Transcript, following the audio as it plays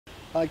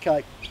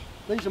Okay,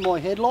 these are my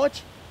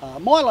headlights,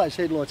 Milo's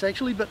headlights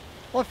actually, but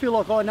I feel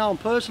like I know them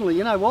personally.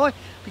 You know why?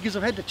 Because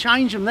I've had to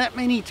change them that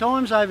many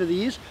times over the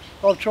years.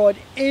 I've tried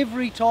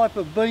every type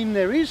of beam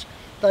there is.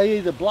 They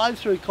either blow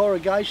through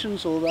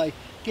corrugations or they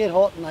get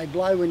hot and they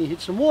blow when you hit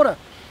some water.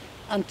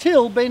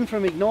 Until Ben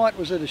from Ignite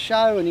was at a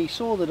show and he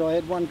saw that I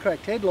had one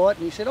cracked headlight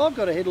and he said, I've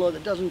got a headlight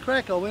that doesn't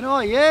crack. I went, oh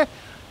yeah?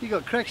 You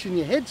got cracks in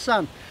your head,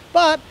 son.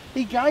 But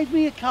he gave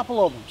me a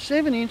couple of them.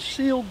 7-inch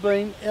sealed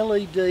beam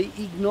LED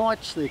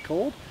Ignites they're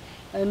called.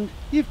 And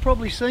you've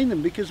probably seen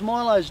them because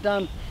Milo's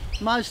done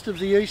most of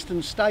the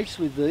eastern states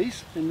with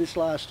these in this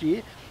last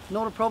year.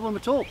 Not a problem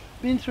at all.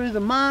 Been through the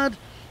mud,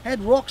 had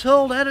rocks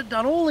hurled at it,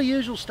 done all the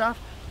usual stuff.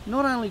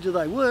 Not only do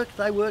they work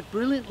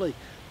brilliantly.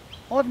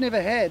 I've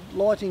never had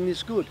lighting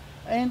this good.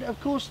 And of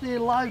course they're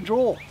low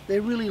draw.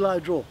 They're really low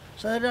draw.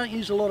 So they don't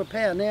use a lot of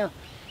power. Now,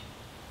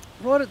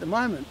 right at the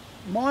moment,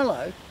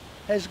 Milo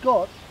has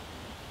got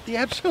the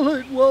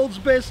absolute world's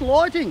best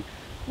lighting.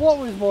 What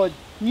with my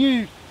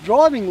new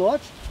driving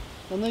lights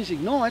and these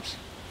Ignites,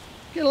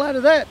 get a load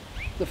of that.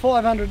 The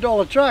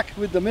 $500 truck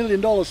with the $1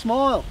 million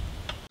smile.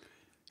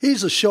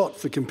 Here's a shot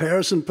for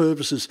comparison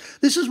purposes.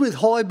 This is with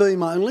high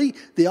beam only,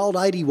 the old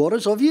 80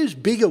 watters. I've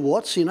used bigger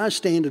watts, you know,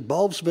 standard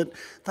bulbs, but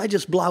they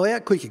just blow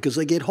out quicker because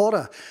they get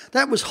hotter.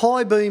 That was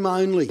high beam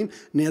only.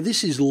 Now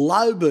this is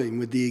low beam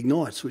with the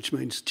Ignites, which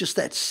means just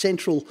that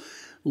central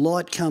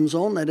light comes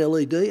on, that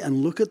LED,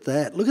 and look at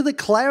that. Look at the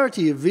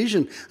clarity of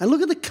vision and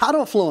look at the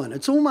cutoff line.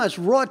 It's almost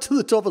right to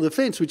the top of the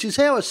fence, which is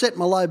how I set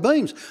my low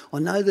beams. I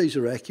know these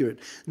are accurate.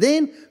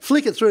 Then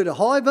flick it through to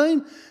high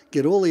beam,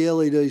 get all the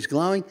LEDs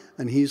glowing,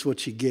 and here's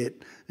what you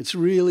get. It's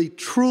really,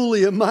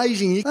 truly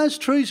amazing. Those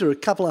trees are a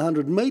couple of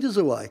 100 metres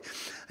away,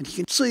 and you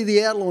can see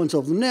the outlines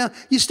of them. Now,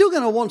 you're still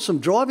going to want some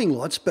driving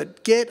lights,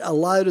 but get a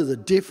load of the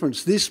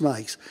difference this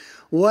makes.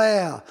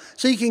 Wow.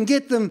 So you can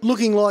get them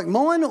looking like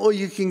mine or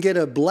you can get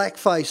a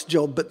blackface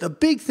job. But the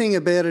big thing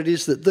about it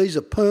is that these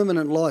are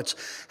permanent lights.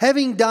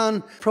 Having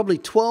done probably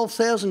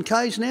 12,000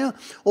 Ks now,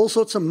 all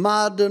sorts of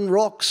mud and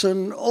rocks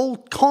and all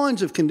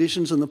kinds of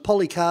conditions, and the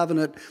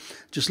polycarbonate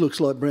just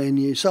looks like brand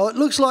new. So it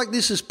looks like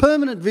this is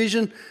permanent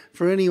vision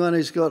for anyone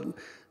who's got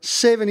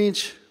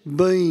 7-inch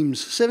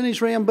beams.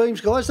 7-inch round beams,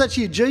 guys. That's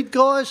your Jeep,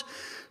 guys.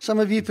 Some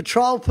of you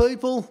patrol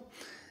people.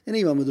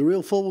 Anyone with a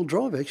real four-wheel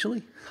drive,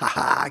 actually. Ha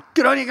ha!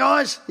 Good on you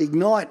guys.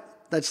 Ignite.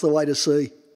 That's the way to see.